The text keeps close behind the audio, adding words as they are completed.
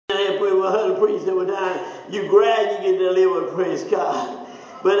when my husband preached over time, you grab, you get delivered, praise God.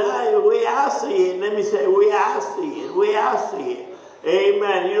 But the way I see it, let me say, the way I see it,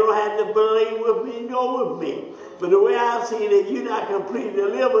 amen. You don't have to believe with me and go with me. But the way I see it, if you're not completely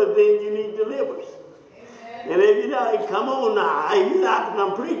delivered, then you need deliverance. And if you're not, come on now, if you're not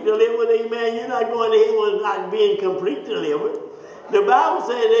complete delivered, amen, you're not going to heaven not being complete delivered. The Bible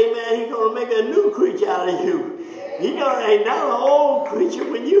says, amen, he's going to make a new creature out of you. He's going to, not an old creature.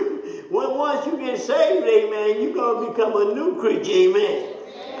 Once you get saved, amen, you're going to become a new creature, amen.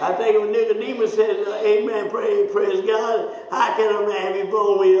 I think when Nicodemus said, amen, praise God, how can a man be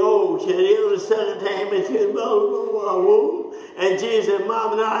born when he's old? Should he was the second time and she was born a womb? And Jesus said,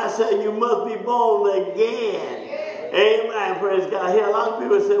 Mama, now I said you must be born again. Amen, praise God. Here a lot of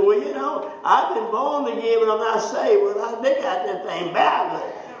people say, well, you know, I've been born again, but I'm not saved. Well, they got that thing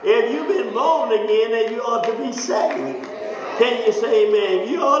backwards. If you've been born again, then you ought to be saved. Can you say amen?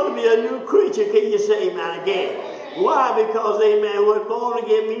 You ought to be a new creature. Can you say amen again? Why? Because, amen, what born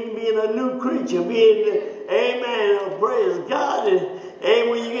again means being a new creature, being, amen, praise God. And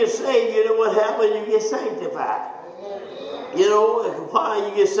when you get saved, you know what happens? You get sanctified. You know why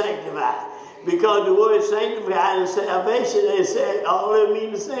you get sanctified? Because the word sanctified and salvation, they say all of them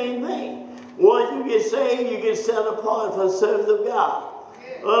mean the same thing. Once you get saved, you get set apart for the service of God.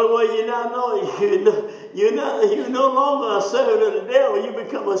 Otherwise, you're no longer a servant of the devil. You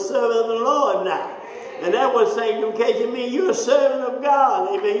become a servant of the Lord now. And that what sanctification means. You're a servant of God.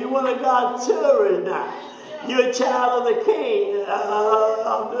 Amen. You're one of God's children now. You're a child of the King.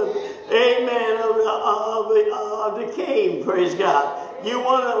 Of the King. Praise God. You're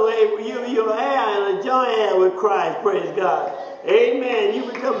heir and a joint heir with Christ. Praise God. Amen. You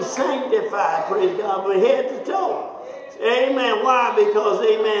become sanctified. Praise God. From head to toe. Amen. Why? Because,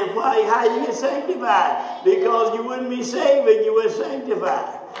 amen, why? How you get sanctified? Because you wouldn't be saved if you were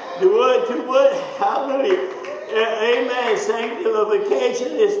sanctified. The word, hallelujah. Amen.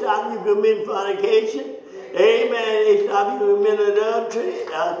 Sanctification, it stops you committing fornication. Amen. It stops you committing adultery.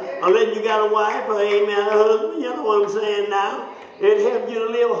 Unless you got a wife or, amen, a husband. You know what I'm saying now? It helps you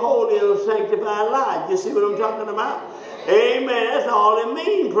to live holy and a sanctified life. You see what I'm talking about? Amen. That's all it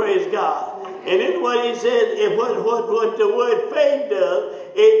means, praise God. And this is what he says, what the word faith does,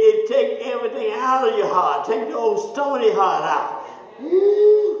 it takes everything out of your heart. Take the old stony heart out.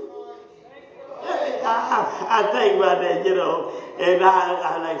 Woo. I think about that, you know, and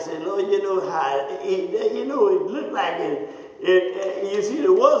I like to say, Lord, you know how, it looked like it, you see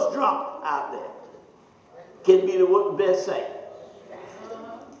the worst drunk out there can be the best saint.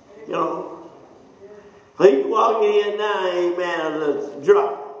 You know, he walking in now, amen, as a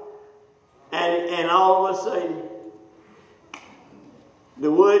drunk. And all of a sudden, the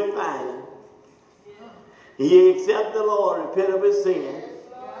word find him. He accepted the Lord, repent of his sin,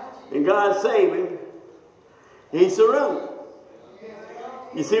 and God saved him. He surrendered.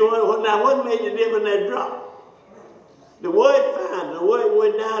 You see, what made the difference that drop? The word found him. The word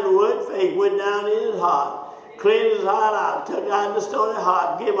went down, the word faith went down in his heart, cleansed his heart out, took out the stony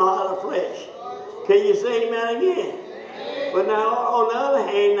heart, gave him a heart of flesh. Can you say amen again? But now, on the other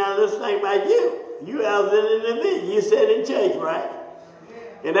hand, now let's think about you. You out there in the vision. You sat in church, right?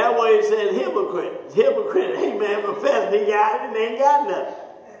 And that way it says hypocrite. Hypocrite, amen, professing he got it and they ain't got nothing.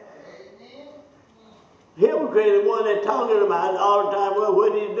 Hypocrite is the one that's talking about it all the time. Well,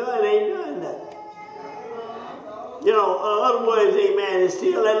 what he's doing ain't doing nothing. You know, in other words, amen, it's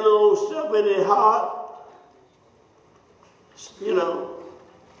still that little stuff in his heart. You know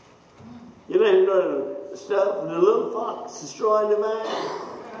the stuff, the little fox destroying the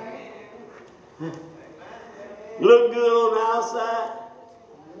vine. Look good on the outside.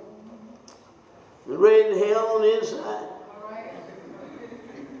 Raising hell on the inside.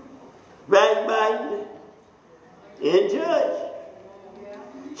 Backbiting in church.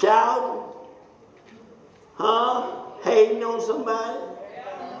 Shouting. Hating on somebody.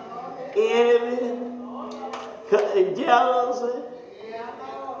 Envy. Jealousy.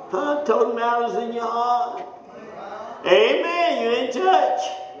 Total malice in your heart. Amen. You're in church.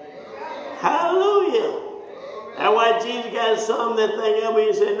 Hallelujah. That's why Jesus got some that thing up and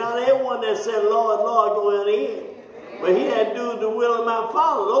he said, not everyone that said, Lord, Lord, go in. But he had to do the will of my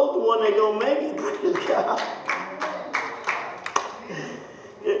Father. Those are the ones that going to make it. Praise God.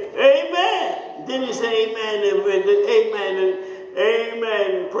 Amen. Then he said, amen.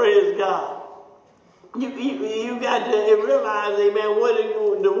 Amen. Praise God. You got to realize, amen,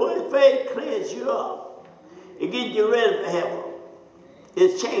 the word faith cleans you up. It gets you ready for heaven.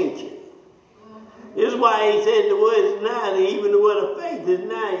 It's changing. This is why he said the word is nigh, even the word of faith is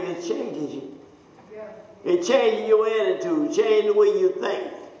nigh. It changes you. It changes your attitude, changes the way you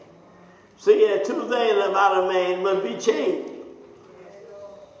think. See, there are two things about a man must be changed.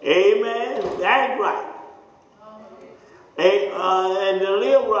 Amen. Act right. And to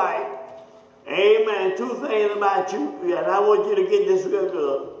live right. Amen. Two things about you, and I want you to get this real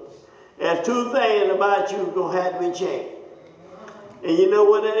good. There's two things about you going to have to be changed. And you know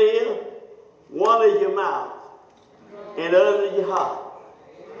what that is? One is your mouth, and the other is your heart.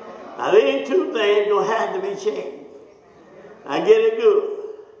 Now, these two things going to have to be changed. Now, get it good.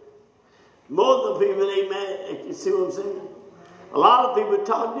 Most of the people, amen, you see what I'm saying? A lot of people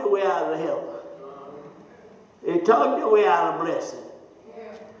talk their way out of help. They talk their way out of blessing.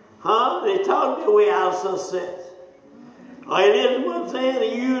 Huh? They talk their way out of success. All right, listen to what I'm saying? And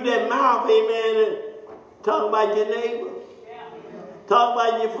you use that mouth, amen, and talk about your neighbor. Talk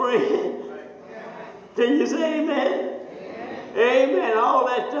about your friend. Can you say amen? Amen. All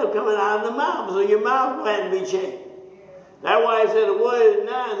that stuff coming out of the mouth. So your mouth will have to be changed. That's why I said the word is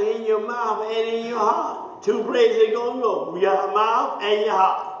now in your mouth and in your heart. Two places it's going to go. Your mouth and your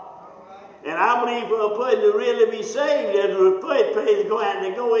heart. And I believe for a person to really be saved, the first place is going to have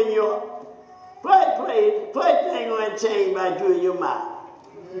to go in your first place. First thing going to change by doing your mouth.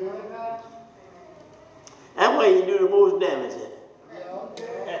 That's why you do the most damage in it.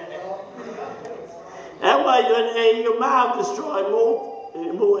 That's why your mouth destroys more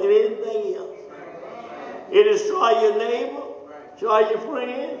than anything else. It destroys your neighbor, destroys your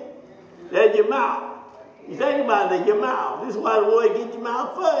friend. That's your mouth. You think about it, your mouth. This is why the word gets your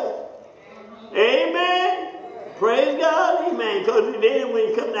mouth first. Amen. Praise God. Amen. Because then when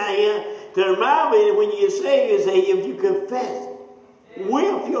you come down here to the mouth, when you say, you say, if you confess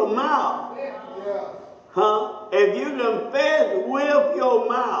with your mouth, if you confess with your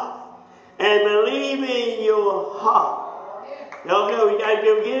mouth and believe in your heart, okay, we got to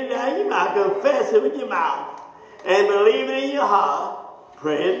get it down your mouth. Confess it with your mouth and believe it in your heart.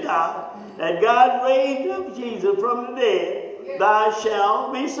 Praise God. That God raised up Jesus from the dead, thou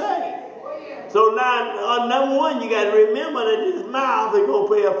shalt be saved. So now, number one, you got to remember that this mouth is going to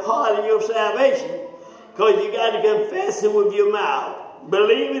play a part in your salvation, because you got to confess it with your mouth,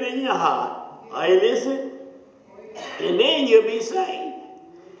 believe it in your heart. Are you listening? And then you'll be saved.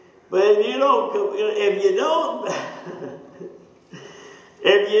 But if you don't,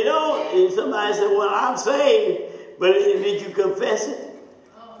 and somebody said, well, I'm saved, but did you confess it?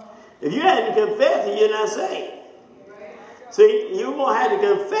 If you hadn't confessed it, you're not saved. See, you're going to have to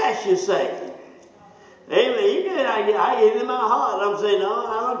confess you're saved. Amen. You can, I get in my heart. I'm saying, no,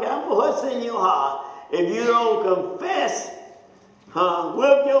 I don't care what's in your heart. If you don't confess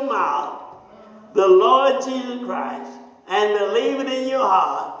with your mouth the Lord Jesus Christ and believe it in your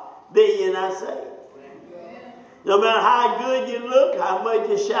heart, then you're not saved. No matter how good you look, how much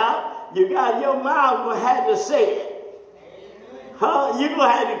you shout, you got your mouth going to have to say it. You're going to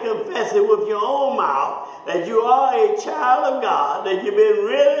have to confess it with your own mouth that you are a child of God, that you've been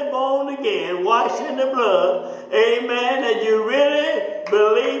really born again, washed in the blood, amen, that you really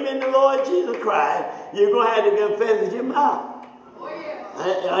believe in the Lord Jesus Christ. You're going to have to confess with your mouth.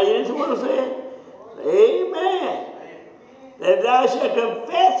 Are you listening to what I'm saying? Amen. That thou shalt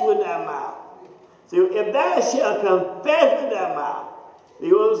confess with thy mouth. See, if thou shalt confess with thy mouth,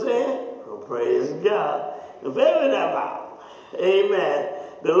 see what I'm saying? Oh, praise God. Confess with thy mouth. Amen.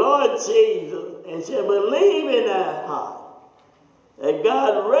 The Lord Jesus, and shall believe in thy heart that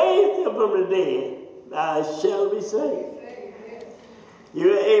God raised him from the dead, thou shalt be saved. Amen.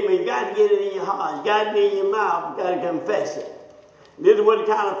 You got to get it in your heart. You got to get it in your mouth. You got to confess it. This is what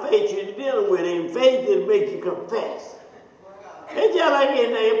kind of faith you're dealing with. And faith that makes you confess. It's just like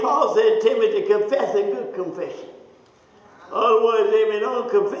in there, Paul said to Timothy, confess a good confession. In other words, amen, don't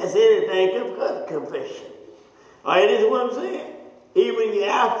confess anything, confess confession. All right, this is what I'm saying. Even you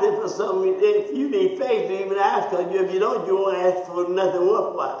ask for something, if you need faith to even ask for you, if you don't, you won't ask for nothing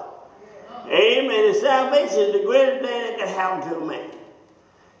worthwhile. Amen. And salvation is the greatest thing that can happen to a man.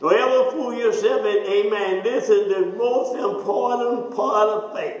 Don't ever fool yourself, and amen, this is the most important part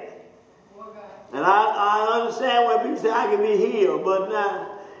of faith. And I understand when people say I can be healed, but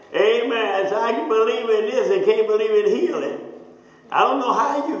now, amen, so I can believe in this and can't believe in healing. I don't know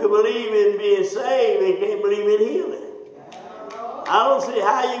how you can believe in being saved and can't believe in healing. I don't see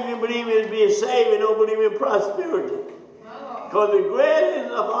how you can believe in being saved and don't believe in prosperity. Because the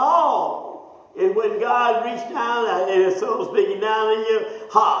greatest of all is when God reached down, and so speaking, down in your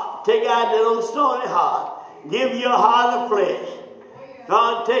heart. Take out that old stony heart. Give your heart of flesh.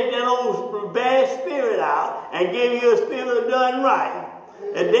 God, take that old bad spirit out and give you a spirit done right.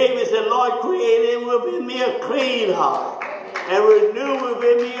 And David said, Lord, create within me a clean heart and renew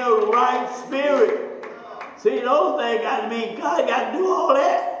within me a right spirit. See, those things got to be, God got to do all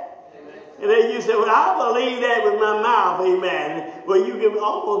that. you say, well, I believe that with my mouth, amen. Well, you can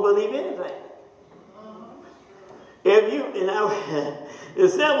almost believe anything. If you, the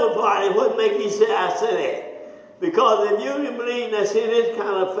simple part is what makes you say, I say that. Because if you can believe, now see this kind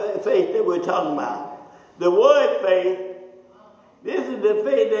of faith that we're talking about. The word faith, this is the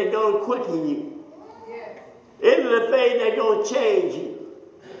faith that's going to quicken you. This is the faith that's going to change you.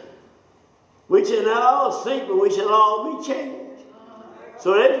 We shall not all sleep, but we shall all be changed.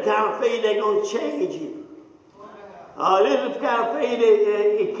 So that's the kind of faith that's going to change you. This is the kind of faith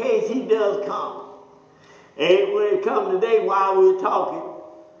that in case he does come. And when it comes today while we're talking,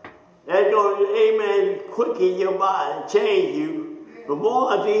 that's going to, amen, quicken your body, change you from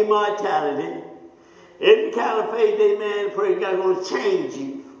born to immortality. It's the kind of faith, amen, praise God, going to change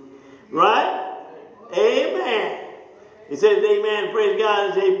you. Right? Amen. It says, amen, praise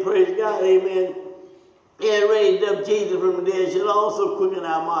God, and say, praise God, amen. And raised up Jesus from the dead shall also quicken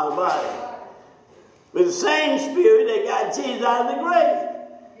our mortal body. With the same spirit that got Jesus out of the grave.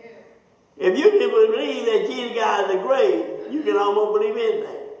 If you can believe that Jesus got out of the grave, you can almost believe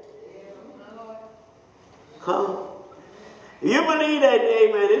anything. Huh? If you believe that,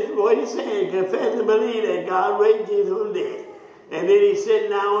 amen, this is what he's saying. Confess and believe that God raised Jesus from the dead. And then he's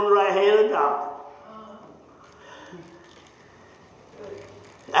sitting down on the right hand of God.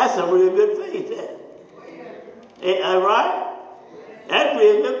 That's some real good faith there. Right? That's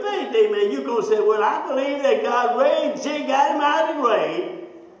real good faith, amen. You're going to say, well, I believe that God raised, Jesus got him out of the grave.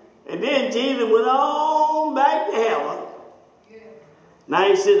 And then Jesus went on back to heaven. Now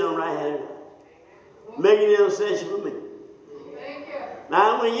he's sitting on the right hand. Making intercession for me.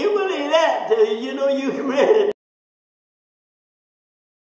 Now when you believe that, you know you can really